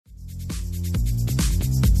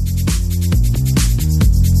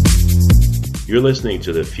You're listening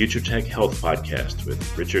to the Future Tech Health Podcast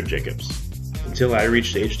with Richard Jacobs. Until I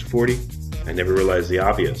reached age 40, I never realized the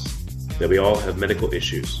obvious, that we all have medical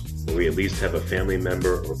issues, or we at least have a family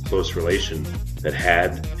member or close relation that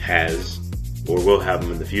had, has, or will have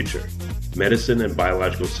them in the future. Medicine and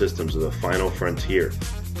biological systems are the final frontier.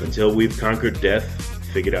 Until we've conquered death,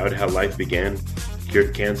 figured out how life began,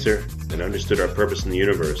 cured cancer, and understood our purpose in the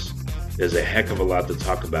universe, there's a heck of a lot to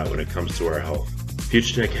talk about when it comes to our health.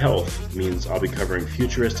 Future Tech Health means I'll be covering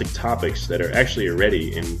futuristic topics that are actually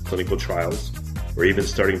already in clinical trials, or even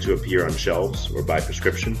starting to appear on shelves or by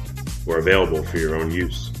prescription, or available for your own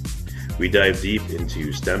use. We dive deep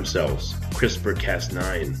into stem cells,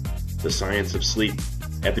 CRISPR-Cas9, the science of sleep,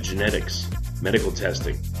 epigenetics, medical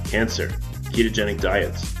testing, cancer, ketogenic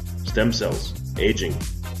diets, stem cells, aging,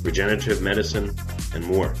 regenerative medicine, and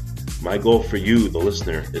more. My goal for you, the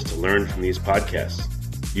listener, is to learn from these podcasts.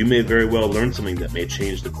 You may very well learn something that may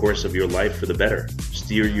change the course of your life for the better,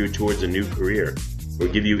 steer you towards a new career, or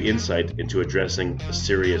give you insight into addressing a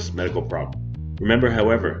serious medical problem. Remember,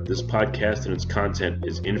 however, this podcast and its content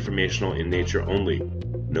is informational in nature only.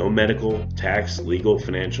 No medical, tax, legal,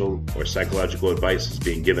 financial, or psychological advice is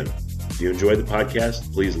being given. If you enjoy the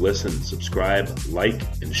podcast, please listen, subscribe, like,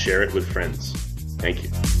 and share it with friends. Thank you.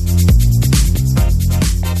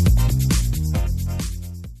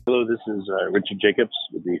 Hello, this is Richard Jacobs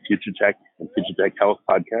with the Future Tech and Future Tech Health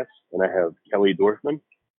podcast, and I have Kelly Dorfman.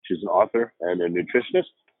 She's an author and a nutritionist,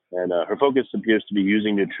 and her focus appears to be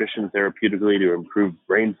using nutrition therapeutically to improve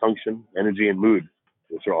brain function, energy, and mood,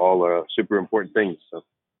 which are all super important things. So,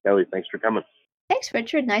 Kelly, thanks for coming. Thanks,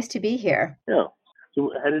 Richard. Nice to be here. Yeah.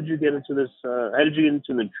 So, how did you get into this? How did you get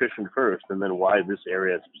into nutrition first, and then why this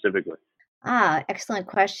area specifically? Excellent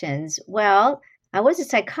questions. Well, I was a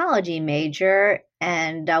psychology major,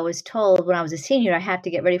 and I was told when I was a senior I had to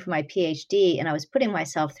get ready for my PhD, and I was putting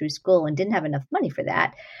myself through school and didn't have enough money for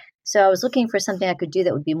that. So I was looking for something I could do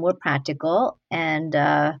that would be more practical, and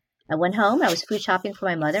I went home. I was food shopping for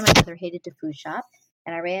my mother. My mother hated to food shop,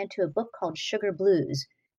 and I ran into a book called Sugar Blues,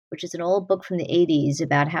 which is an old book from the 80s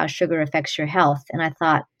about how sugar affects your health. And I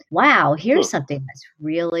thought, wow, here's something that's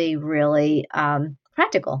really, really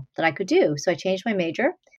practical that I could do. So I changed my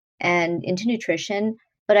major and into nutrition,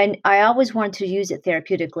 but I always wanted to use it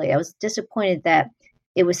therapeutically. I was disappointed that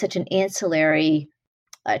it was such an ancillary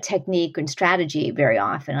technique and strategy very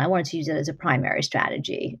often. I wanted to use it as a primary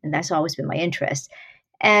strategy, and that's always been my interest.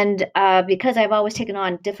 And because I've always taken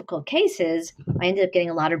on difficult cases, I ended up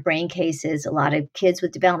getting a lot of brain cases, a lot of kids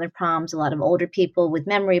with development problems, a lot of older people with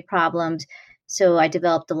memory problems. So I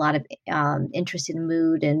developed a lot of interest in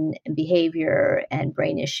mood and behavior and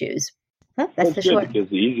brain issues. That's the short. Because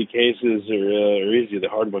the easy cases are easy. The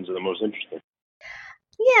hard ones are the most interesting.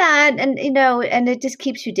 Yeah, and it just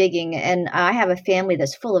keeps you digging. And I have a family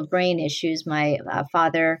that's full of brain issues. My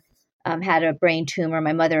father had a brain tumor.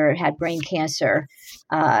 My mother had brain cancer.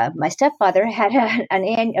 My stepfather had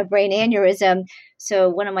a brain aneurysm. So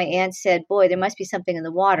one of my aunts said, boy, there must be something in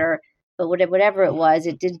the water. But whatever it was,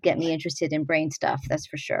 it did get me interested in brain stuff. That's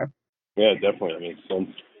for sure. Yeah, definitely. That makes sense.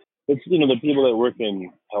 It's, the people that work in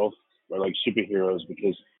health are like superheroes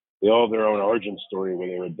because they all have their own origin story where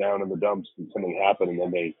they were down in the dumps and something happened and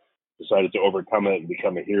then they decided to overcome it and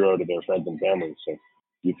become a hero to their friends and family. So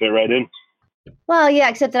you fit right in. Well, yeah,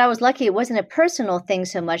 except that I was lucky. It wasn't a personal thing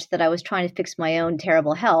so much that I was trying to fix my own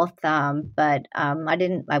terrible health. But I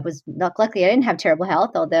was luckily I didn't have terrible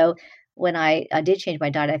health, although when I did change my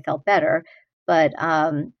diet, I felt better. But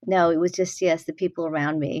no, it was just, yes, the people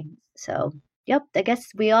around me. So, yep, I guess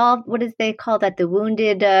we all, what did they call that? The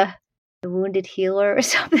wounded healer or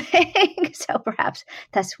something. So perhaps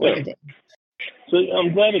that's what it is. So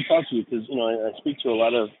I'm glad to talk to you because, I speak to a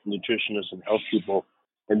lot of nutritionists and health people,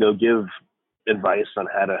 and they'll give advice on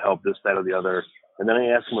how to help this, that, or the other. And then I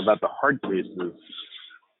ask them about the hard cases,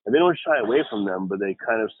 and they don't shy away from them, but they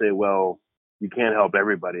kind of say, well, you can't help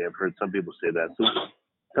everybody. I've heard some people say that. So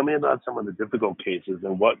tell me about some of the difficult cases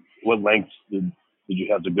and what lengths did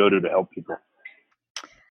you have to go to help people?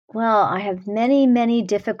 Well, I have many, many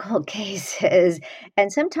difficult cases,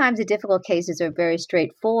 and sometimes the difficult cases are very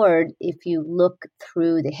straightforward if you look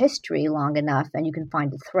through the history long enough and you can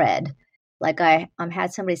find a thread. Like I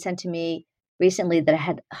had somebody sent to me recently that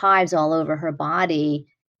had hives all over her body,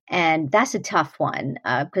 and that's a tough one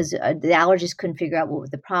because the allergist couldn't figure out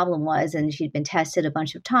what the problem was, and she'd been tested a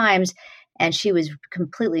bunch of times, and she was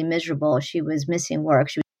completely miserable. She was missing work.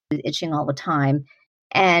 She was itching all the time,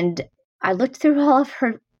 and I looked through all of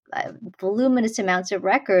her voluminous amounts of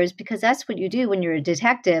records because that's what you do when you're a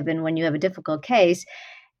detective and when you have a difficult case.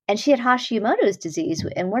 And she had Hashimoto's disease.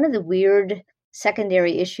 And one of the weird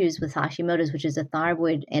secondary issues with Hashimoto's, which is a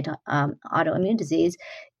thyroid autoimmune disease,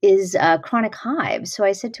 is chronic hives. So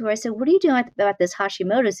I said to her, I said, what are you doing about this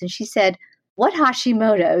Hashimoto's? And she said, what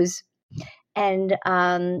Hashimoto's? And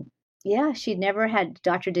yeah, she'd never had,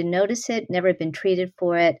 doctor didn't notice it, never been treated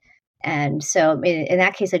for it. And so in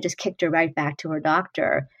that case, I just kicked her right back to her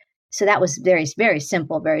doctor. So that was very, very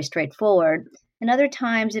simple, very straightforward. And other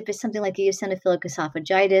times, if it's something like eosinophilic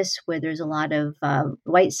esophagitis, where there's a lot of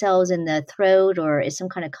white cells in the throat or is some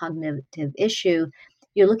kind of cognitive issue,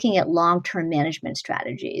 you're looking at long-term management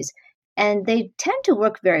strategies. And they tend to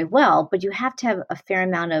work very well, but you have to have a fair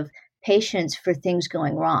amount of patience for things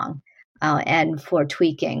going wrong and for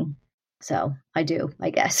tweaking. So I do, I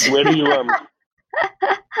guess. Where do you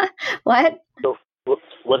What? So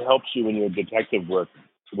what helps you in your detective work?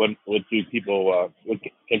 What do people?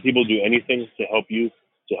 Can people do anything to help you,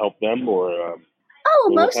 to help them, or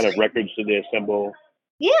what kind of records do they assemble?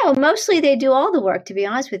 Yeah, mostly they do all the work, to be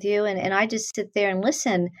honest with you, and I just sit there and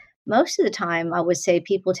listen. Most of the time, I would say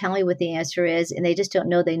people tell me what the answer is, and they just don't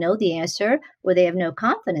know they know the answer, or they have no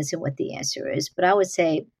confidence in what the answer is. But I would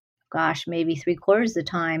say, gosh, maybe 3/4 of the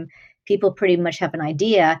time, people pretty much have an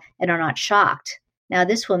idea and are not shocked. Now,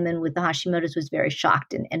 this woman with the Hashimoto's was very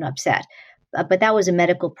shocked and upset. But that was a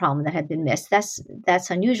medical problem that had been missed. That's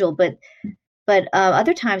unusual. But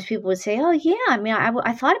other times people would say, "Oh yeah, I mean,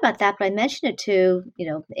 I thought about that, but I mentioned it to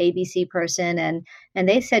the ABC person, and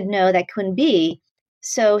they said no, that couldn't be."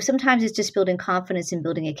 So sometimes it's just building confidence and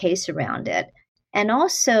building a case around it, and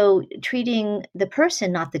also treating the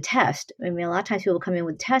person, not the test. I mean, a lot of times people come in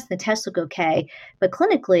with tests, and the tests look okay, but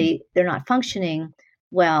clinically they're not functioning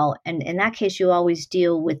well, and in that case, you always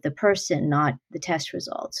deal with the person, not the test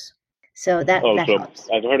results. So that helps.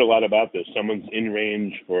 I've heard a lot about this. Someone's in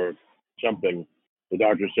range for jumping. The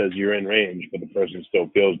doctor says you're in range, but the person still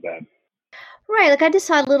feels bad. Right. Like I just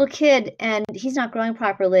saw a little kid and he's not growing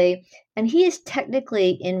properly, and he is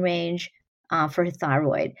technically in range for his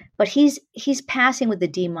thyroid, but he's passing with a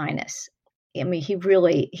D-. I mean,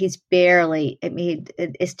 he's barely, I mean,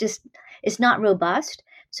 it's not robust.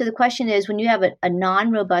 So the question is, when you have a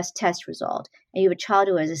non-robust test result and you have a child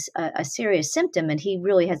who has a serious symptom and he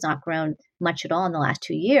really has not grown much at all in the last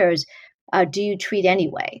 2 years, do you treat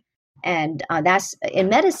anyway? And that's, in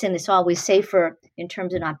medicine, it's always safer in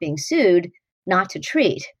terms of not being sued, not to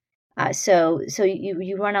treat. So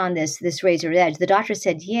you run on this razor edge. The doctor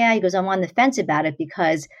said, yeah, he goes, I'm on the fence about it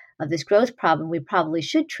because of this growth problem. We probably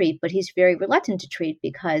should treat, but he's very reluctant to treat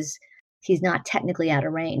because he's not technically out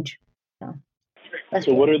of range.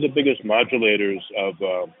 So what are the biggest modulators of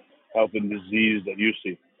health and disease that you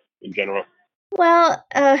see in general? Well,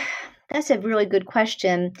 that's a really good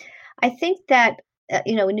question. I think that,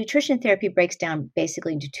 nutrition therapy breaks down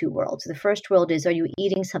basically into two worlds. The first world is, are you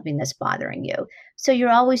eating something that's bothering you? So you're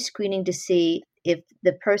always screening to see if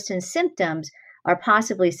the person's symptoms are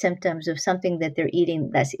possibly symptoms of something that they're eating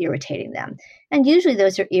that's irritating them. And usually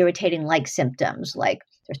those are irritating like symptoms, like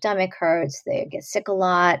their stomach hurts, they get sick a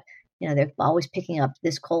lot, they're always picking up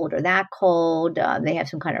this cold or that cold. They have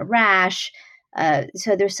some kind of rash.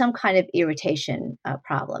 So there's some kind of irritation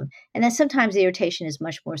problem. And then sometimes the irritation is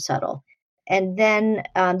much more subtle. And then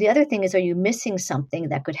the other thing is, are you missing something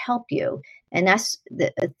that could help you? And that's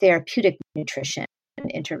the therapeutic nutrition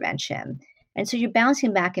intervention. And so you're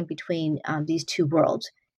bouncing back in between these two worlds.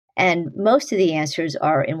 And most of the answers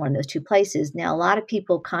are in one of those two places. Now, a lot of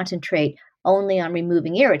people concentrate only on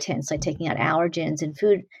removing irritants, like taking out allergens and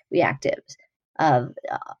food reactives of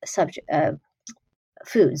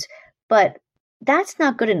foods. But that's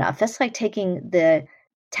not good enough. That's like taking the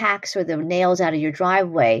tacks or the nails out of your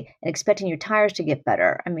driveway and expecting your tires to get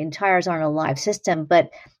better. I mean, tires aren't a live system, but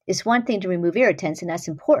it's one thing to remove irritants, and that's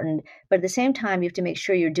important. But at the same time, you have to make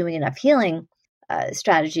sure you're doing enough healing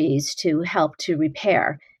strategies to help to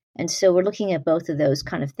repair. And so we're looking at both of those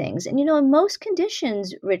kind of things. And, in most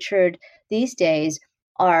conditions, Richard, these days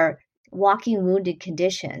are walking wounded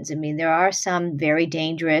conditions. I mean, there are some very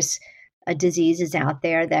dangerous diseases out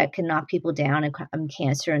there that can knock people down, and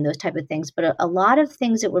cancer and those type of things. But a lot of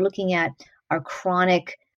things that we're looking at are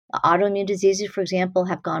chronic autoimmune diseases, for example,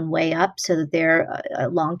 have gone way up, so that they're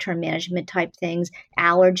long-term management type things,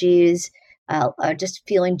 allergies, just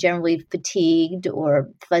feeling generally fatigued or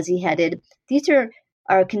fuzzy-headed. These are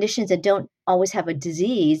conditions that don't always have a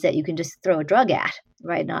disease that you can just throw a drug at,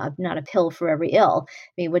 right? Not a pill for every ill.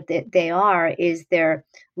 I mean, what they are is they're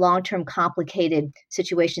long-term complicated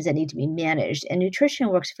situations that need to be managed. And nutrition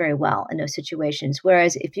works very well in those situations.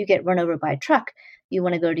 Whereas if you get run over by a truck, you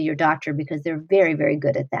want to go to your doctor because they're very, very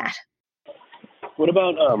good at that. What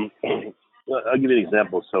about, I'll give you an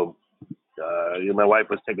example. So my wife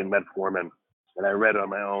was taking metformin and I read on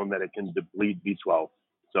my own that it can deplete B12.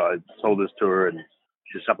 So I told this to her, and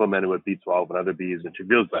she supplemented with B12 and other Bs, and she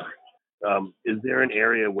feels better. Is there an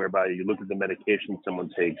area whereby you look at the medication someone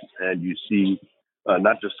takes and you see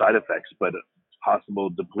not just side effects, but possible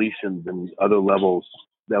depletions and other levels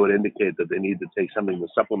that would indicate that they need to take something to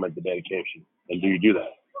supplement the medication? And do you do that?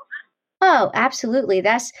 Oh, absolutely.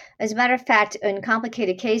 That's, as a matter of fact, in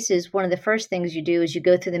complicated cases, one of the first things you do is you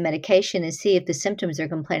go through the medication and see if the symptoms they're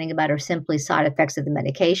complaining about are simply side effects of the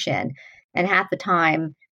medication. And half the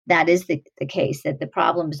time, that is the case, that the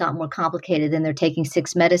problem is not more complicated than they're taking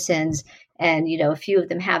 6 medicines. And, a few of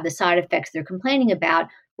them have the side effects they're complaining about,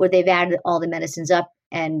 where they've added all the medicines up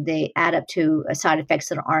and they add up to side effects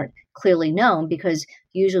that aren't clearly known, because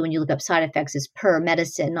usually when you look up side effects, it's per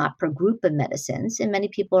medicine, not per group of medicines. And many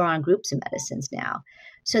people are on groups of medicines now.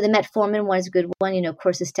 So the metformin one is a good one. Of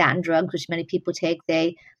course, the statin drugs, which many people take,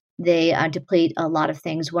 they deplete a lot of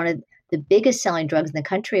things. One of the biggest selling drugs in the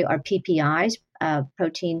country are PPIs,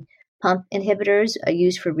 protein pump inhibitors,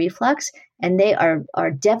 used for reflux, and they are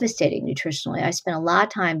devastating nutritionally. I spent a lot of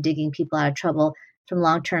time digging people out of trouble from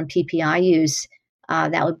long-term PPI use.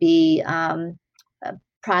 That would be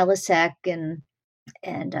Prilosec and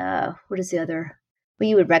what is the other? Well,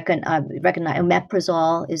 you would recognize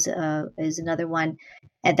omeprazole is another one,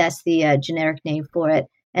 and that's the generic name for it.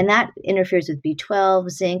 And that interferes with B12,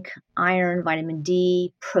 zinc, iron, vitamin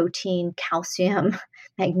D, protein, calcium,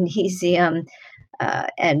 magnesium,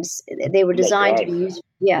 and they were designed to be used.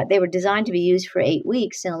 Yeah, they were designed to be used for 8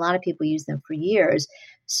 weeks, and a lot of people use them for years.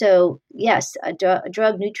 So yes,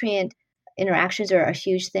 drug nutrient interactions are a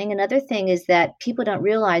huge thing. Another thing is that people don't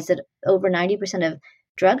realize that over 90% of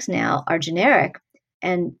drugs now are generic,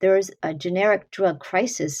 and there's a generic drug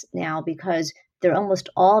crisis now because they're almost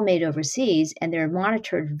all made overseas and they're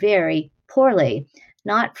monitored very poorly,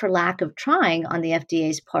 not for lack of trying on the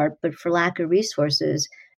FDA's part, but for lack of resources.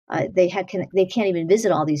 They can't even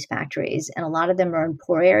visit all these factories, and a lot of them are in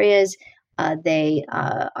poor areas. There's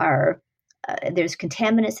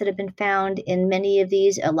contaminants that have been found in many of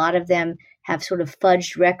these. A lot of them have sort of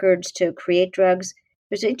fudged records to create drugs.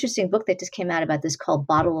 There's an interesting book that just came out about this called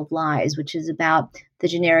Bottle of Lies, which is about the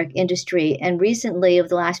generic industry. And recently, over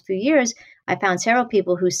the last few years, I found several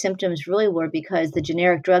people whose symptoms really were because the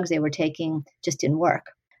generic drugs they were taking just didn't work,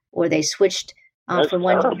 or they switched from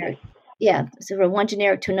one generic. Yeah, so from one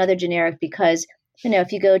generic to another generic because,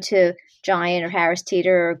 if you go to Giant or Harris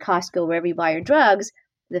Teeter or Costco, wherever you buy your drugs,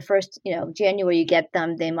 the first, January you get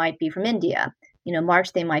them, they might be from India.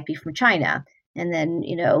 March they might be from China. And then,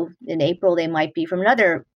 in April they might be from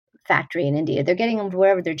another factory in India. They're getting them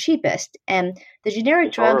wherever they're cheapest. And the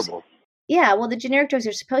generic drugs, horrible. Yeah, well, the generic drugs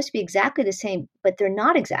are supposed to be exactly the same, but they're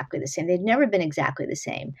not exactly the same. They've never been exactly the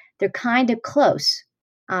same. They're kind of close,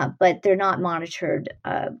 but they're not monitored.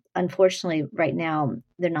 Unfortunately, right now,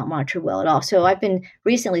 they're not monitored well at all. So I've been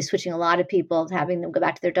recently switching a lot of people, having them go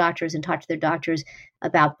back to their doctors and talk to their doctors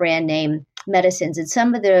about brand name medicines. And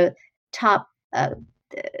some of the top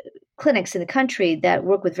clinics in the country that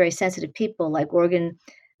work with very sensitive people, like organ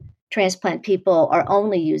transplant people, are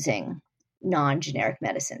only using non-generic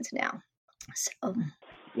medicines now. So,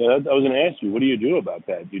 yeah, I was going to ask you, what do you do about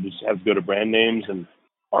that? Do you just have to go to brand names, and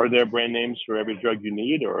are there brand names for every drug you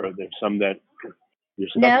need, or are there some that you're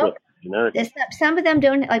stuck with generic? Some of them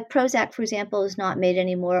don't. Like Prozac, for example, is not made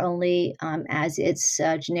anymore, only as its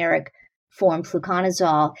generic form,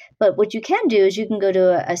 fluconazole. But what you can do is you can go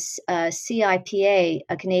to a CIPA,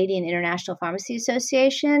 a Canadian International Pharmacy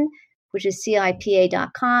Association, which is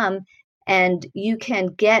CIPA.com, and you can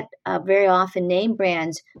get very often name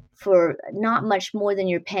brands for not much more than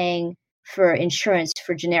you're paying for insurance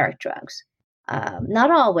for generic drugs.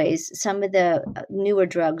 Not always. Some of the newer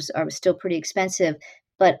drugs are still pretty expensive,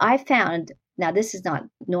 but I found, now this is not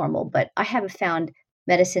normal, but I haven't found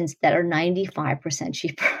medicines that are 95%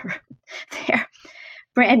 cheaper. They're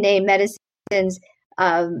brand name medicines.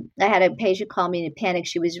 I had a patient call me in a panic.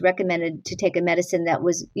 She was recommended to take a medicine that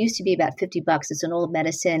used to be about $50. It's an old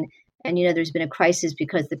medicine. And, there's been a crisis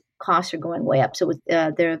because the costs are going way up. So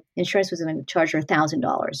their insurance was going to charge her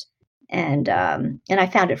 $1,000. And I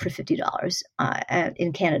found it for $50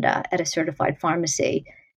 in Canada at a certified pharmacy.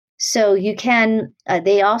 So you can,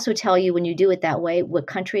 they also tell you when you do it that way, what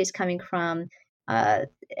country it's coming from.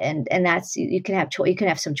 And that's, you can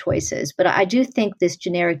have some choices. But I do think this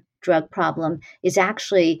generic drug problem is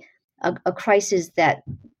actually a crisis that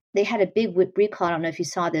they had a big recall. I don't know if you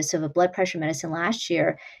saw this, of a blood pressure medicine last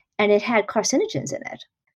year, and it had carcinogens in it.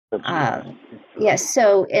 Yes.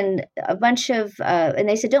 So, and a bunch of, and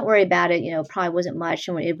they said, don't worry about it. Probably wasn't much,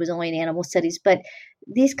 and it was only in animal studies. But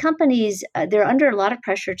these companies, they're under a lot of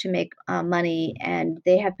pressure to make money, and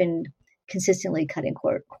they have been consistently cutting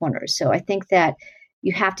corners. So I think that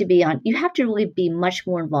you have to really be much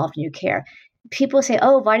more involved in your care. People say,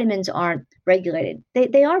 oh, vitamins aren't regulated.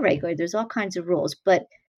 They are regulated. There's all kinds of rules, but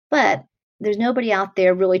there's nobody out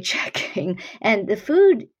there really checking. And the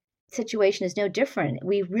food situation is no different.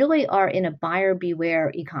 We really are in a buyer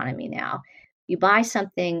beware economy now. You buy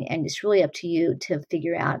something and it's really up to you to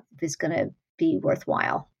figure out if it's going to be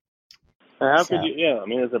worthwhile. Could you, I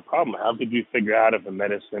mean, there's a problem. How could you figure out if a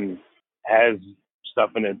medicine has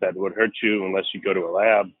stuff in it that would hurt you unless you go to a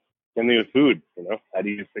lab? Same thing with food, how do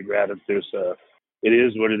you figure out if there's it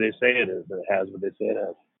is what do they say it is, and it has what they say it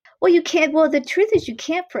has? Well, you can't. Well, the truth is you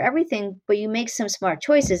can't for everything, but you make some smart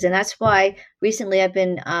choices. And that's why recently I've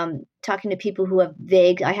been talking to people who have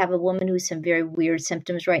I have a woman who's some very weird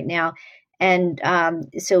symptoms right now. And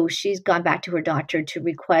so she's gone back to her doctor to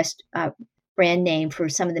request a brand name for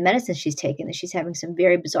some of the medicines she's taken that she's having some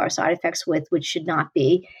very bizarre side effects with, which should not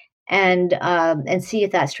be, and see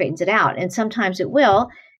if that straightens it out. And sometimes it will.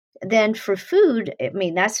 Then for food, I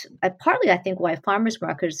mean, that's partly, I think, why farmers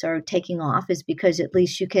markets are taking off is because at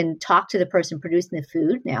least you can talk to the person producing the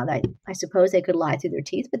food. Now, that I suppose they could lie through their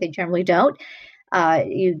teeth, but they generally don't.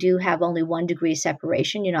 You do have only 1 degree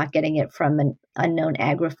separation. You're not getting it from an unknown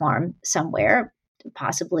agri-farm somewhere,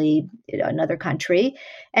 possibly another country.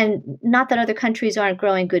 And not that other countries aren't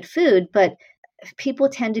growing good food, but people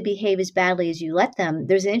tend to behave as badly as you let them.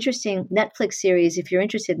 There's an interesting Netflix series, if you're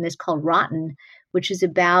interested in this, called Rotten, which is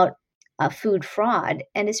about food fraud.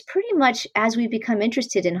 And it's pretty much, as we become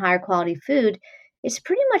interested in higher quality food, it's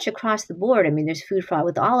pretty much across the board. I mean, there's food fraud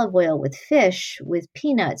with olive oil, with fish, with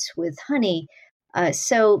peanuts, with honey.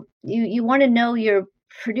 So you want to know your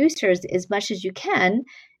producers as much as you can.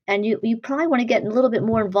 And you probably want to get a little bit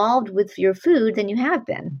more involved with your food than you have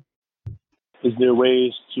been. Is there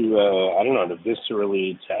ways to, to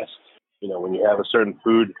viscerally test, when you have a certain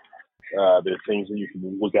food, there are things that you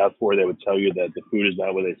can look out for that would tell you that the food is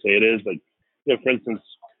not what they say it is. Like, for instance,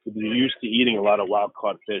 if you're used to eating a lot of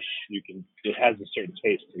wild-caught fish, it has a certain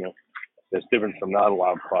taste, that's different from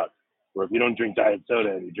non-wild-caught. Or if you don't drink diet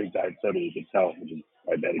soda and you drink diet soda, you can tell, which is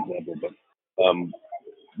a bad example. But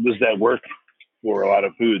does that work for a lot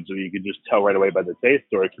of foods? So you could just tell right away by the taste,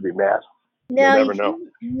 or it could be masked? No, you never know.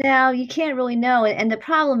 No, you can't really know. And the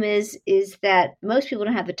problem is that most people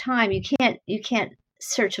don't have the time. You can't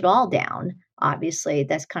search it all down. Obviously,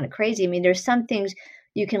 that's kind of crazy. I mean, there's some things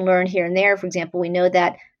you can learn here and there. For example, we know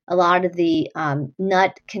that a lot of the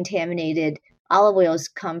nut contaminated olive oils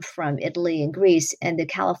come from Italy and Greece, and the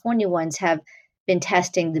California ones have been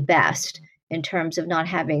testing the best in terms of not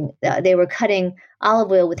having, they were cutting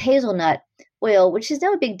olive oil with hazelnut oil, which is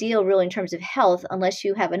no big deal really in terms of health, unless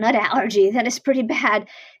you have a nut allergy, then it's pretty bad.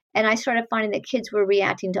 And I started finding that kids were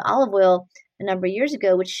reacting to olive oil a number of years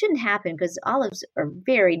ago, which shouldn't happen because olives are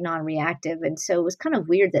very non-reactive. And so it was kind of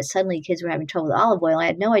weird that suddenly kids were having trouble with olive oil. I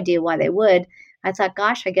had no idea why they would. I thought,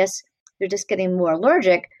 gosh, I guess they're just getting more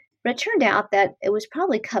allergic. But it turned out that it was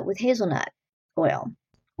probably cut with hazelnut oil.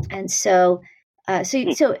 And so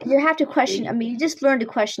you have to question. I mean, you just learn to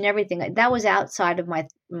question everything. That was outside of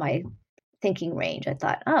my thinking range. I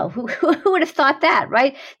thought, oh, who would have thought that,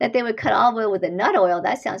 right? That they would cut olive oil with a nut oil.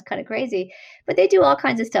 That sounds kind of crazy. But they do all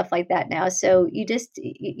kinds of stuff like that now. So you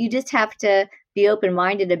just have to be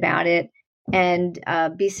open-minded about it and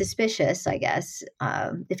be suspicious, I guess.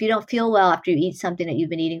 If you don't feel well after you eat something that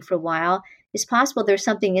you've been eating for a while, it's possible there's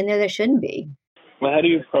something in there that shouldn't be. Well, how do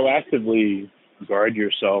you proactively guard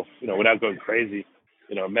yourself, without going crazy,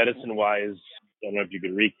 medicine-wise? I don't know if you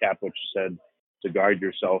could recap what you said to guard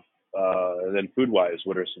yourself. And then food-wise,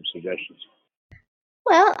 what are some suggestions?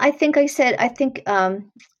 Well, I think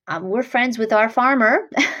we're friends with our farmer,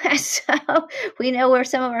 so we know where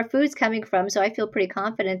some of our food's coming from. So I feel pretty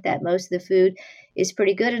confident that most of the food is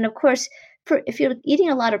pretty good. And of course, if you're eating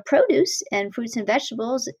a lot of produce and fruits and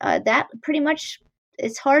vegetables, that pretty much,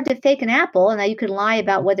 it's hard to fake an apple. And now you can lie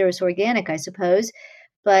about whether it's organic, I suppose.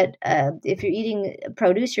 But if you're eating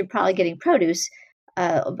produce, you're probably getting produce.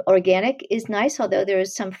 Organic is nice, although there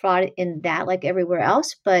is some fraud in that, like everywhere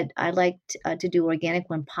else. But I like to do organic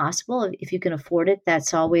when possible. If you can afford it,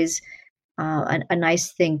 that's always a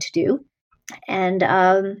nice thing to do. And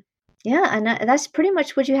and that's pretty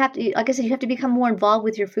much what you have to. Like I said, you have to become more involved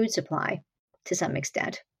with your food supply to some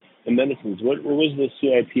extent. And medicines. What was the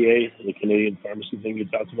CIPA, the Canadian Pharmacy thing you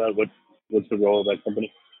talked about? What's the role of that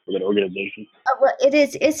company? An organization? Well, it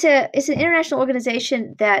is. It's an international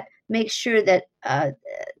organization that makes sure that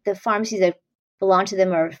the pharmacies that belong to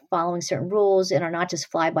them are following certain rules and are not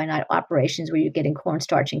just fly-by-night operations where you're getting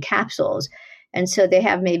cornstarch in capsules. And so they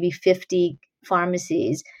have maybe 50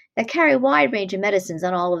 pharmacies that carry a wide range of medicines.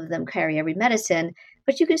 Not all of them carry every medicine,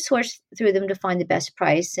 but you can source through them to find the best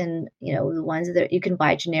price, and the ones that you can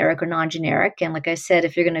buy generic or non-generic. And like I said,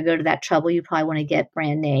 if you're going to go to that trouble, you probably want to get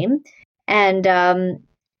brand name. And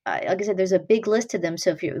like I said, there's a big list of them.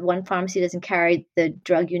 So if one pharmacy doesn't carry the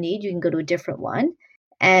drug you need, you can go to a different one.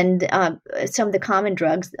 And some of the common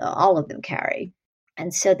drugs, all of them carry.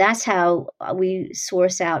 And so that's how we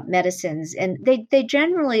source out medicines. And they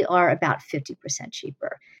generally are about 50%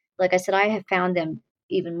 cheaper. Like I said, I have found them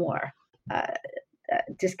even more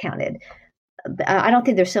discounted. I don't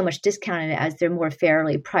think they're so much discounted as they're more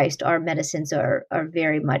fairly priced. Our medicines are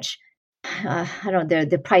very much,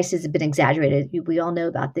 the prices have been exaggerated. We all know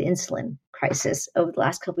about the insulin crisis over the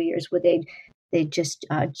last couple of years, where they just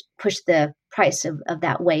pushed the price of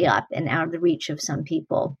that way up and out of the reach of some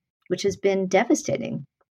people, which has been devastating.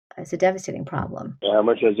 It's a devastating problem. How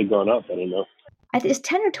much has it gone up? I don't know. It's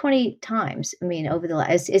 10 or 20 times. I mean, over the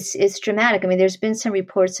last, it's dramatic. I mean, there's been some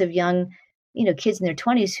reports of young, kids in their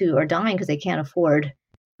 20s who are dying because they can't afford.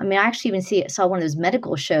 I mean, I actually even saw one of those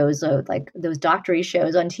medical shows, like those doctory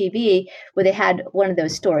shows on TV, where they had one of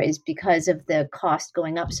those stories because of the cost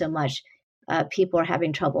going up so much. People are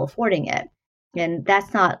having trouble affording it. And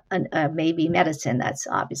that's not maybe medicine. That's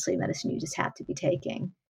obviously medicine you just have to be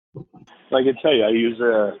taking. I can tell you, I use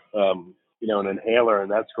an inhaler,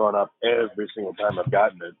 and that's gone up every single time I've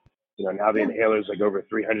gotten it. Now the inhaler is like over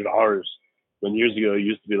 $300, when years ago it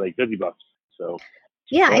used to be like $50. So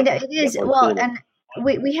yeah, it is. Well, and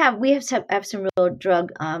we have some real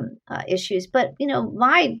drug issues, but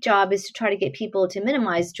my job is to try to get people to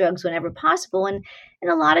minimize drugs whenever possible, and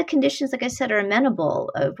a lot of conditions, like I said, are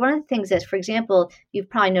amenable. One of the things that, for example, you've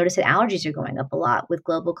probably noticed that allergies are going up a lot with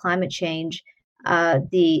global climate change.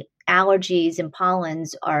 The allergies and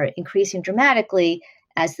pollens are increasing dramatically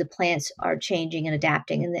as the plants are changing and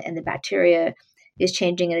adapting, and the bacteria is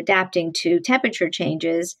changing and adapting to temperature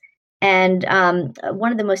changes. And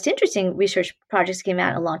one of the most interesting research projects came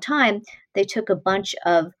out in a long time. They took a bunch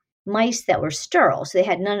of mice that were sterile, so they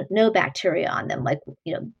had no bacteria on them. Like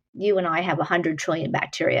you and I have 100 trillion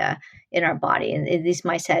bacteria in our body, and these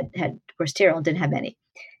mice were sterile and didn't have any.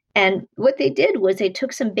 And what they did was they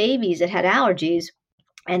took some babies that had allergies,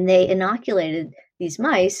 and they inoculated these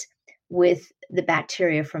mice with the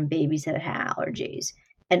bacteria from babies that had allergies,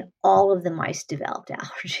 and all of the mice developed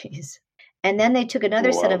allergies. And then they took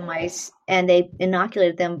another set of mice and they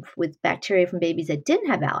inoculated them with bacteria from babies that didn't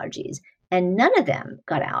have allergies, and none of them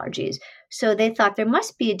got allergies. So they thought there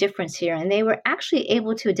must be a difference here. And they were actually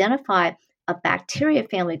able to identify a bacteria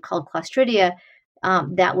family called Clostridia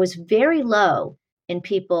that was very low in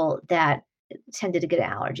people that tended to get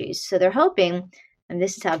allergies. So they're hoping, and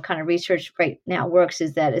this is how kind of research right now works,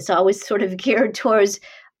 is that it's always sort of geared towards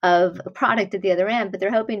of a product at the other end, but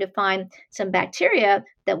they're hoping to find some bacteria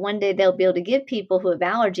that one day they'll be able to give people who have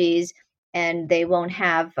allergies, and they won't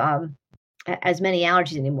have as many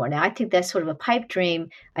allergies anymore. Now, I think that's sort of a pipe dream.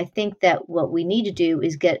 I think that what we need to do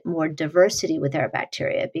is get more diversity with our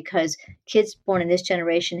bacteria, because kids born in this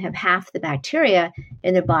generation have half the bacteria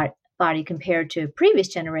in their body compared to previous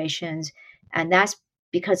generations, and that's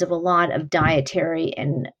because of a lot of dietary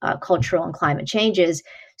and cultural and climate changes.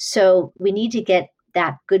 So we need to get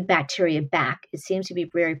that good bacteria back. It seems to be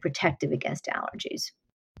very protective against allergies.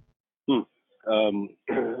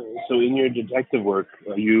 So in your detective work,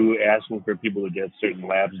 are you asking for people to get certain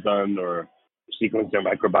labs done or sequence their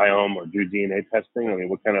microbiome or do DNA testing? I mean,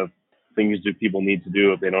 what kind of things do people need to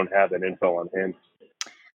do if they don't have that info on hand?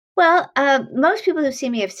 Well, most people who see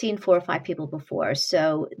me have seen 4 or 5 people before,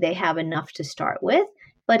 so they have enough to start with.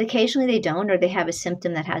 But occasionally they don't, or they have a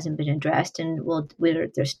symptom that hasn't been addressed. And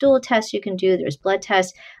there's stool tests you can do, there's blood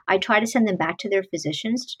tests. I try to send them back to their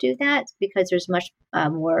physicians to do that, because there's much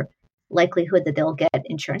more likelihood that they'll get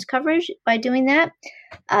insurance coverage by doing that.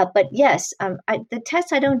 But yes, the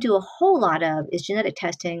tests I don't do a whole lot of is genetic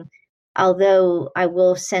testing, although I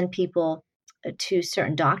will send people to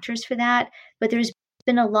certain doctors for that. But there's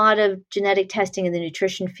been a lot of genetic testing in the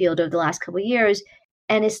nutrition field over the last couple of years,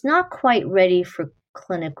 and it's not quite ready for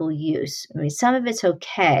clinical use. I mean, some of it's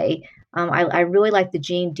okay. I really like the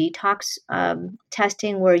gene detox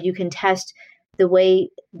testing, where you can test the way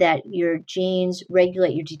that your genes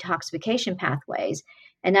regulate your detoxification pathways.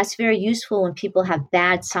 And that's very useful when people have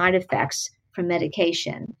bad side effects from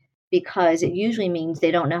medication, because it usually means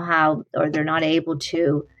they don't know how, or they're not able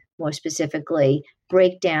to, more specifically,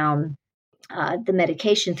 break down the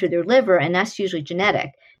medication through their liver, and that's usually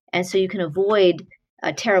genetic. And so you can avoid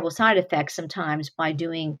terrible side effects sometimes by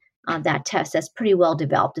doing that test. That's pretty well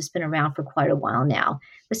developed. It's been around for quite a while now.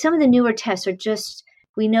 But some of the newer tests are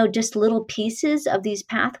we know just little pieces of these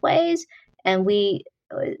pathways, and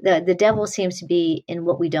the devil seems to be in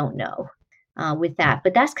what we don't know. with that.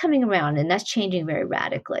 But that's coming around, and that's changing very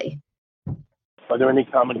radically. Are there any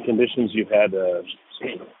common conditions you've had a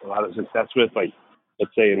lot of success with, like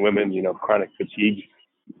let's say in women, chronic fatigue,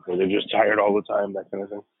 where they're just tired all the time, that kind of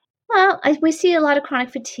thing? Well, we see a lot of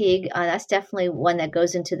chronic fatigue. That's definitely one that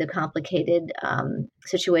goes into the complicated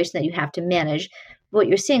situation that you have to manage. What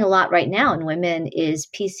you're seeing a lot right now in women is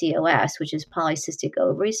PCOS, which is polycystic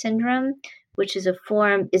ovary syndrome, which is a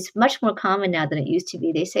form, it's much more common now than it used to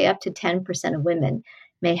be. They say up to 10% of women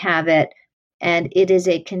may have it. And it is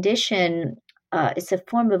a condition, it's a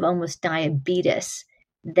form of almost diabetes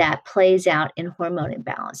that plays out in hormone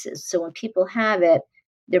imbalances. So when people have it,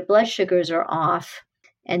 their blood sugars are off,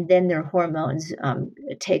 and then their hormones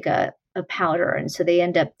take a powder. And so they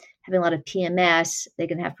end up having a lot of PMS. They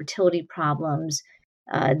can have fertility problems.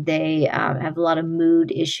 They have a lot of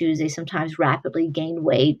mood issues. They sometimes rapidly gain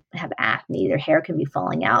weight, have acne. Their hair can be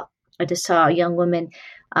falling out. I just saw a young woman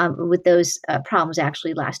with those problems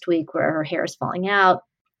actually last week, where her hair is falling out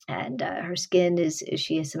and her skin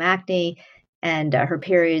she has some acne, and her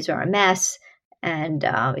periods are a mess. And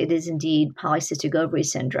it is indeed polycystic ovary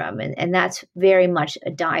syndrome. And that's very much a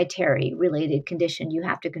dietary related condition. You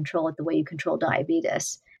have to control it the way you control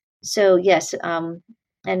diabetes. So yes, and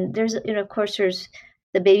there's, of course, there's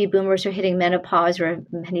the baby boomers are hitting menopause, or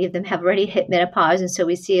many of them have already hit menopause. And so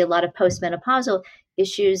we see a lot of postmenopausal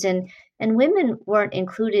issues. And women weren't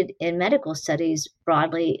included in medical studies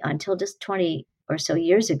broadly until just 20 or so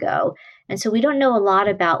years ago. And so we don't know a lot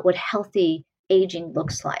about what healthy aging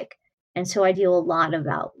looks like. And so I deal a lot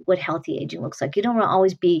about what healthy aging looks like. You don't want to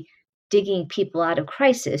always be digging people out of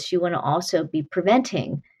crisis. You want to also be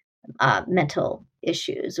preventing mental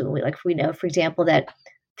issues. Like we know, for example, that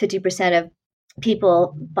 50% of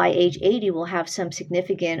people by age 80 will have some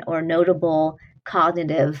significant or notable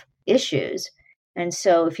cognitive issues. And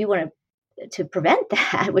so if you want to prevent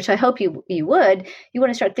that, which I hope you would, you want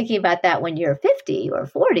to start thinking about that when you're 50 or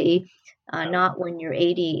 40, not when you're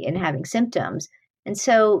 80 and having symptoms. And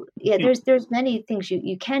so, yeah, there's many things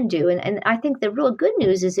you can do. And I think the real good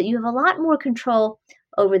news is that you have a lot more control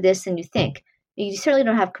over this than you think. You certainly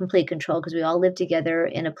don't have complete control, because we all live together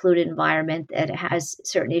in a polluted environment that has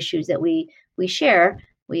certain issues that we share.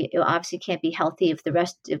 We obviously can't be healthy if the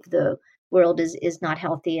rest of the world is not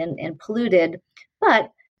healthy and polluted.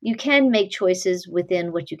 But you can make choices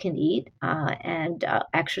within what you can eat and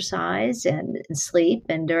exercise and sleep.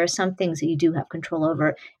 And there are some things that you do have control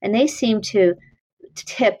over. And they seem to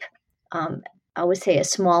tip, I would say, a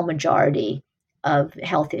small majority of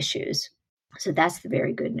health issues. So that's the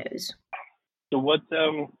very good news. So what,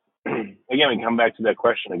 again, we come back to that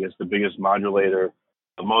question. I guess the biggest modulator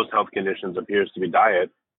of most health conditions appears to be diet.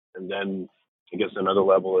 And then I guess another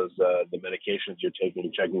level is the medications you're taking,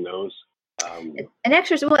 checking those. And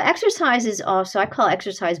exercise is also, I call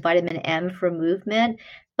exercise vitamin M for movement.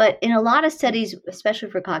 But in a lot of studies, especially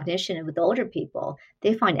for cognition and with older people,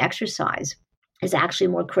 they find exercise is actually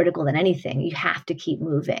more critical than anything. You have to keep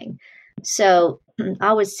moving. So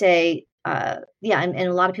I would say, and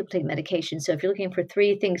a lot of people take medication. So if you're looking for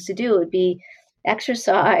 3 things to do, it would be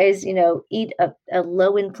exercise, eat a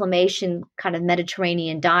low inflammation kind of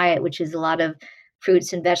Mediterranean diet, which is a lot of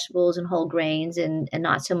fruits and vegetables and whole grains and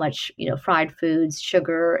not so much, fried foods,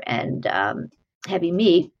 sugar, and heavy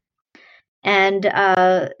meat. And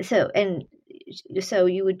so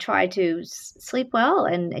you would try to sleep well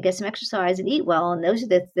and get some exercise and eat well. And those are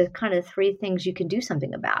the kind of 3 things you can do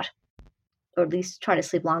something about, or at least try to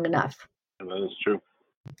sleep long enough. That is true.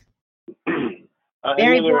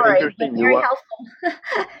 Very boring, but very helpful.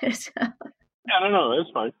 So. Yeah, I don't know.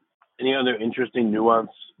 That's fine. Any other interesting nuance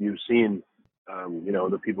you've seen,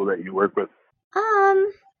 the people that you work with?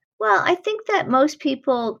 Well, I think that most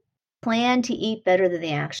people plan to eat better than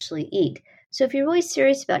they actually eat. So if you're really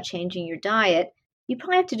serious about changing your diet, you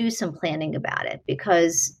probably have to do some planning about it,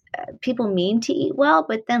 because people mean to eat well,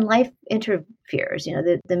 but then life interferes.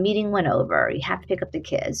 The meeting went over, you have to pick up the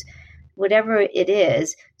kids, whatever it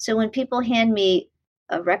is. So when people hand me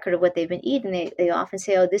a record of what they've been eating, they often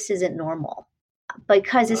say, oh, this isn't normal,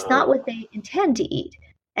 because it's not what they intend to eat.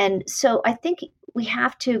 And so I think we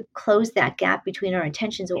have to close that gap between our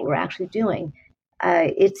intentions and what we're actually doing.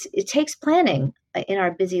 It takes planning in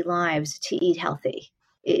our busy lives to eat healthy.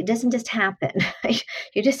 It doesn't just happen.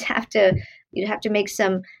 You just have to make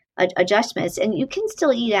some adjustments, and you can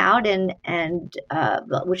still eat out and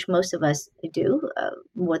which most of us do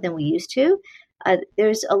more than we used to.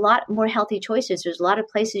 There's a lot more healthy choices. There's a lot of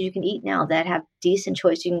places you can eat now that have decent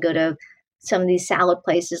choice. You can go to some of these salad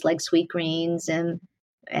places like Sweet Greens and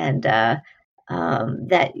that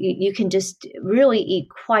you can just really eat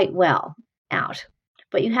quite well out.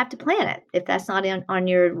 but you have to plan it. If that's not on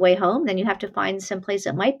your way home, then you have to find some place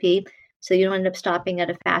that might be, so you don't end up stopping at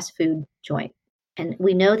a fast food joint. And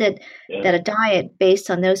we know that a diet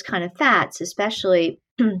based on those kind of fats, especially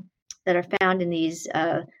that are found in these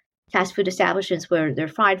fast food establishments where they're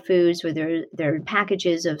fried foods or they're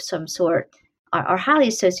packages of some sort, are highly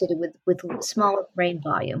associated with smaller brain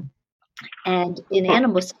volume. And in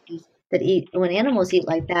animal studies when animals eat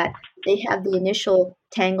like that, they have the initial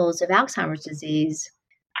tangles of Alzheimer's disease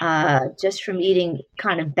just from eating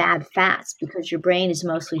kind of bad fats, because your brain is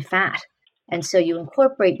mostly fat. And so you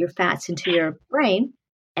incorporate your fats into your brain.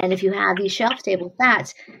 And if you have these shelf-stable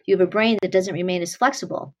fats, you have a brain that doesn't remain as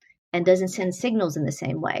flexible and doesn't send signals in the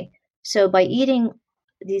same way. So by eating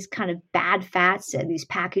these kind of bad fats and these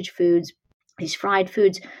packaged foods, these fried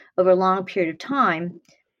foods over a long period of time,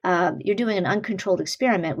 you're doing an uncontrolled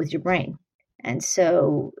experiment with your brain. And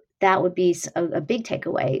so that would be a big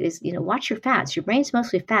takeaway is, watch your fats. Your brain's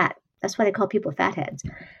mostly fat. That's why they call people fatheads.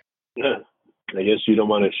 Yeah. I guess you don't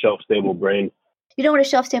want a shelf-stable brain. You don't want a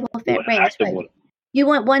shelf-stable brain. That's right. One. You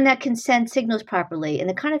want one that can send signals properly. And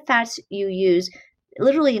the kind of fats you use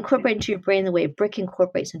literally incorporate into your brain the way a brick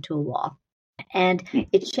incorporates into a wall. And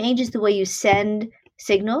it changes the way you send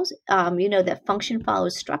signals. That function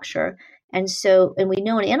follows structure. And we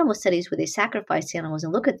know in animal studies where they sacrifice animals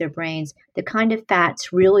and look at their brains, the kind of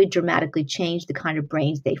fats really dramatically change the kind of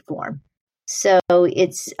brains they form. So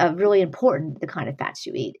it's really important, the kind of fats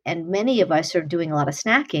you eat. And many of us are doing a lot of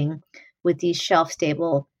snacking with these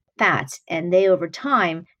shelf-stable fats, and they over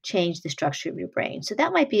time change the structure of your brain. So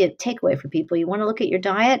that might be a takeaway for people. You want to look at your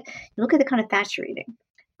diet, look at the kind of fats you're eating.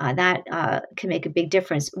 That can make a big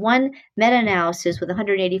difference. One meta-analysis with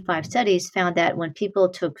 185 studies found that when people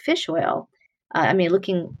took fish oil,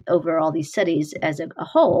 looking over all these studies as a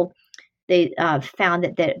whole, they found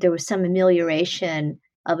that there was some amelioration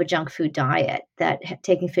of a junk food diet, that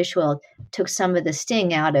taking fish oil took some of the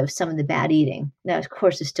sting out of some of the bad eating. Now, of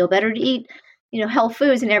course, it's still better to eat, health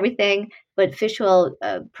foods and everything, but fish oil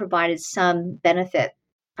provided some benefit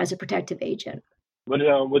as a protective agent.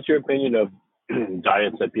 What's your opinion of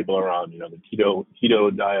diets that people are on? The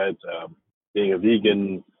keto diet, being a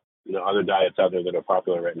vegan, other diets out there that are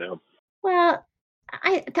popular right now. Well,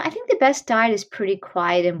 I think the best diet is pretty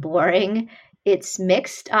quiet and boring. It's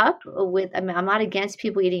mixed up with, I'm not against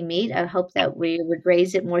people eating meat. I hope that we would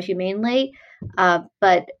raise it more humanely.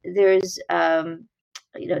 But there's,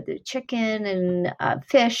 the chicken and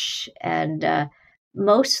fish, and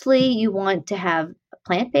mostly you want to have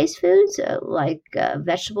plant-based foods like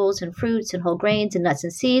vegetables and fruits and whole grains and nuts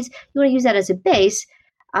and seeds. You want to use that as a base.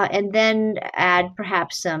 And then add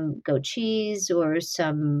perhaps some goat cheese or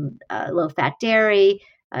some low-fat dairy,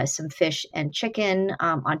 some fish and chicken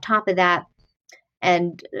on top of that,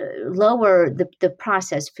 and lower the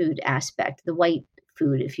processed food aspect, the white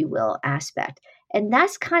food, if you will, aspect. And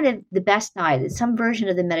that's kind of the best diet. Some version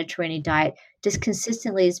of the Mediterranean diet just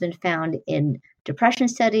consistently has been found in depression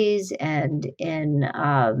studies and in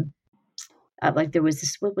there was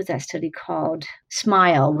this, what was that study called?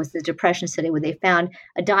 SMILE was the depression study where they found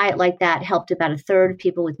a diet like that helped about a third of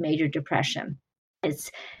people with major depression.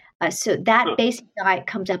 It's so that basic diet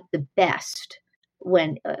comes up the best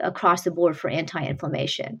when across the board for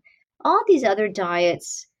anti-inflammation. All these other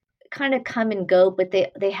diets kind of come and go, but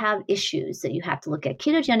they have issues that you have to look at.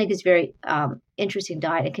 Ketogenic is a very interesting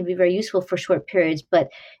diet. It can be very useful for short periods, but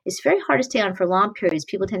it's very hard to stay on for long periods.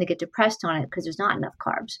 People tend to get depressed on it because there's not enough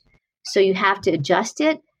carbs. So you have to adjust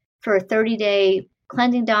it for a 30-day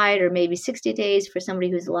cleansing diet, or maybe 60 days for somebody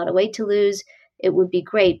who has a lot of weight to lose. It would be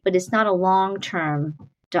great, but it's not a long-term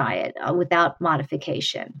diet without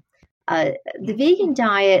modification. The vegan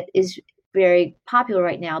diet is very popular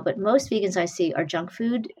right now, but most vegans I see are junk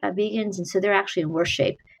food vegans, and so they're actually in worse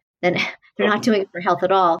shape. They're not doing it for health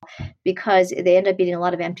at all, because they end up eating a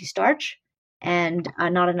lot of empty starch and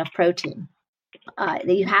not enough protein.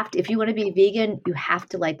 You have to, if you want to be vegan, you have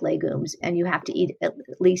to like legumes, and you have to eat at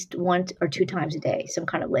least 1 or 2 times a day some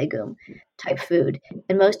kind of legume type food.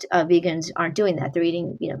 And most vegans aren't doing that. They're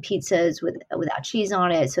eating, pizzas without cheese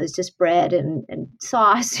on it, so it's just bread and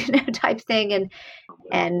sauce, type thing,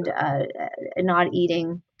 and not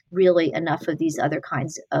eating really enough of these other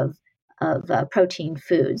kinds of protein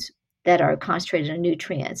foods that are concentrated in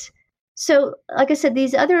nutrients. So, like I said,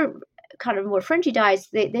 these other kind of more fringy diets,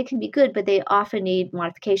 they can be good, but they often need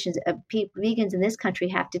modifications. Vegans in this country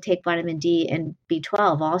have to take vitamin D and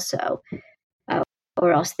B12 also,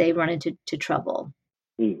 or else they run into trouble.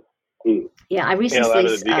 Yeah, I recently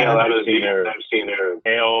I've seen their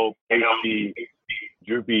pale, pasty,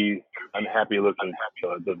 droopy, unhappy looking.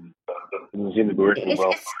 Doesn't seem to be working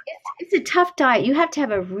well. It's a tough diet. You have to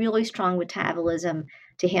have a really strong metabolism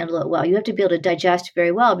to handle it well. You have to be able to digest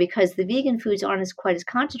very well, because the vegan foods aren't quite as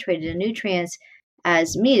concentrated in nutrients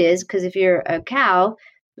as meat is. Because if you're a cow,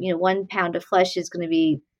 1 pound of flesh is going to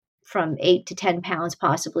be from 8 to 10 pounds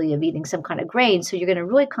possibly of eating some kind of grain. So you're going to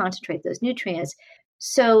really concentrate those nutrients.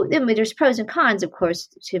 So there's pros and cons, of course,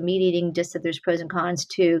 to meat eating, just that there's pros and cons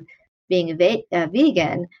to being a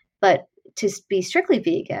vegan. But to be strictly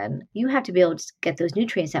vegan, you have to be able to get those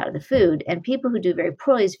nutrients out of the food. And people who do very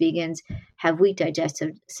poorly as vegans have weak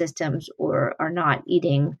digestive systems or are not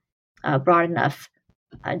eating broad enough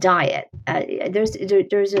diet.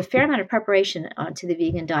 There's a fair amount of preparation to the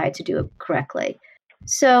vegan diet to do it correctly.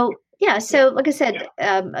 So like I said,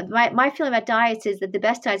 my feeling about diets is that the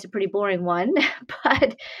best diet's a pretty boring one,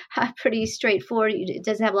 but pretty straightforward. It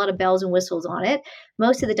doesn't have a lot of bells and whistles on it.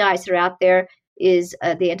 Most of the diets that are out there is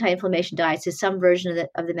the anti-inflammation diets is some version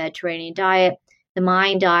of the Mediterranean diet. The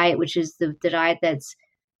MIND diet, which is the diet that's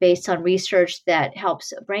based on research that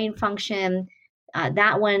helps brain function.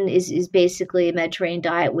 That one is basically a Mediterranean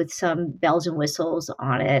diet with some bells and whistles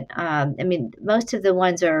on it. Most of the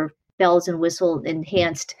ones are bells and whistle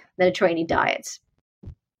enhanced Mediterranean diets.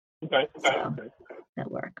 Okay. That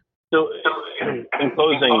work. So in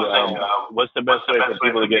closing, what's the best way for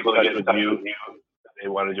people to get in touch with you if they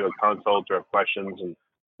want to do a consult or have questions? And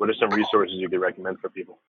what are some resources you could recommend for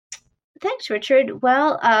people? Thanks, Richard.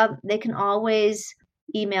 Well, they can always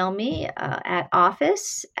email me at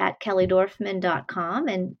office@kellydorfman.com,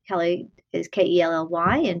 and Kelly is Kelly,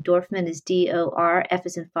 and Dorfman is DOR, F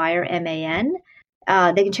as in fire, MAN.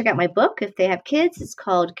 They can check out my book if they have kids. It's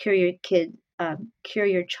called Cure Your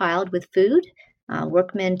Child with Food,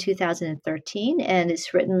 Workman 2013, and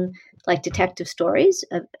it's written like detective stories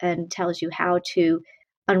and tells you how to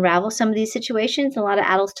unravel some of these situations. A lot of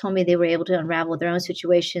adults told me they were able to unravel their own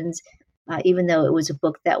situations, even though it was a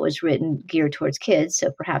book that was written geared towards kids.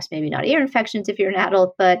 So perhaps maybe not ear infections if you're an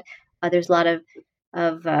adult, but there's a lot of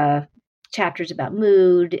chapters about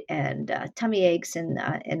mood and tummy aches and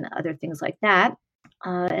other things like that.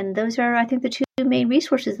 And those are, I think, the two main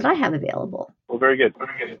resources that I have available. Well, very good.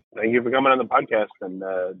 Thank you for coming on the podcast. And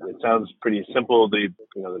it sounds pretty simple, the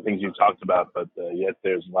things you talked about, but yet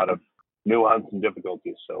there's a lot of nuance and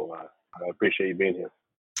difficulties. So I appreciate you being here.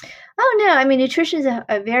 Oh, no. Nutrition is a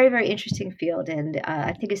very, very interesting field, and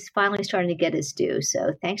I think it's finally starting to get its due.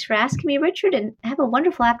 So thanks for asking me, Richard, and have a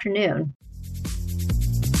wonderful afternoon.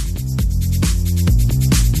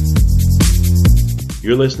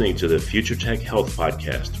 You're listening to the Future Tech Health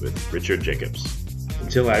Podcast with Richard Jacobs.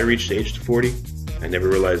 Until I reached age 40, I never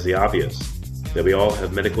realized the obvious, that we all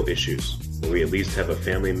have medical issues, or we at least have a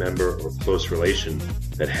family member or close relation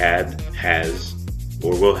that has,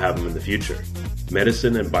 or will have them in the future.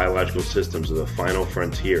 Medicine and biological systems are the final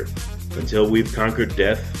frontier. Until we've conquered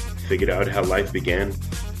death, figured out how life began,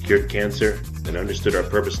 cured cancer, and understood our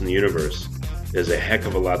purpose in the universe, there's a heck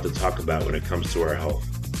of a lot to talk about when it comes to our health.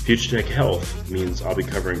 Future Tech Health means I'll be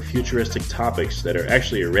covering futuristic topics that are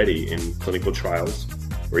actually already in clinical trials,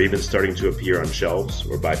 or even starting to appear on shelves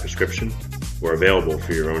or by prescription, or available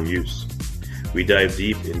for your own use. We dive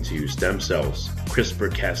deep into stem cells,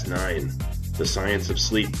 CRISPR-Cas9, the science of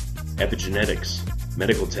sleep, epigenetics,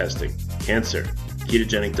 medical testing, cancer,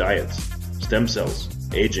 ketogenic diets, stem cells,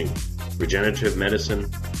 aging, regenerative medicine,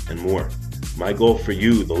 and more. My goal for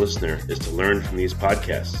you, the listener, is to learn from these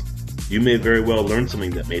podcasts. You may very well learn something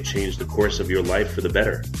that may change the course of your life for the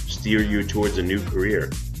better, steer you towards a new career,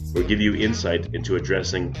 or give you insight into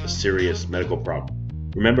addressing a serious medical problem.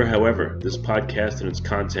 Remember, however, this podcast and its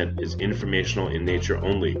content is informational in nature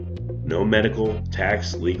only. No medical,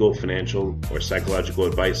 tax, legal, financial, or psychological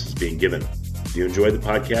advice is being given. If you enjoyed the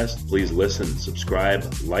podcast, please listen, subscribe,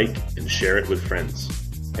 like, and share it with friends.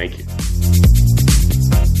 Thank you.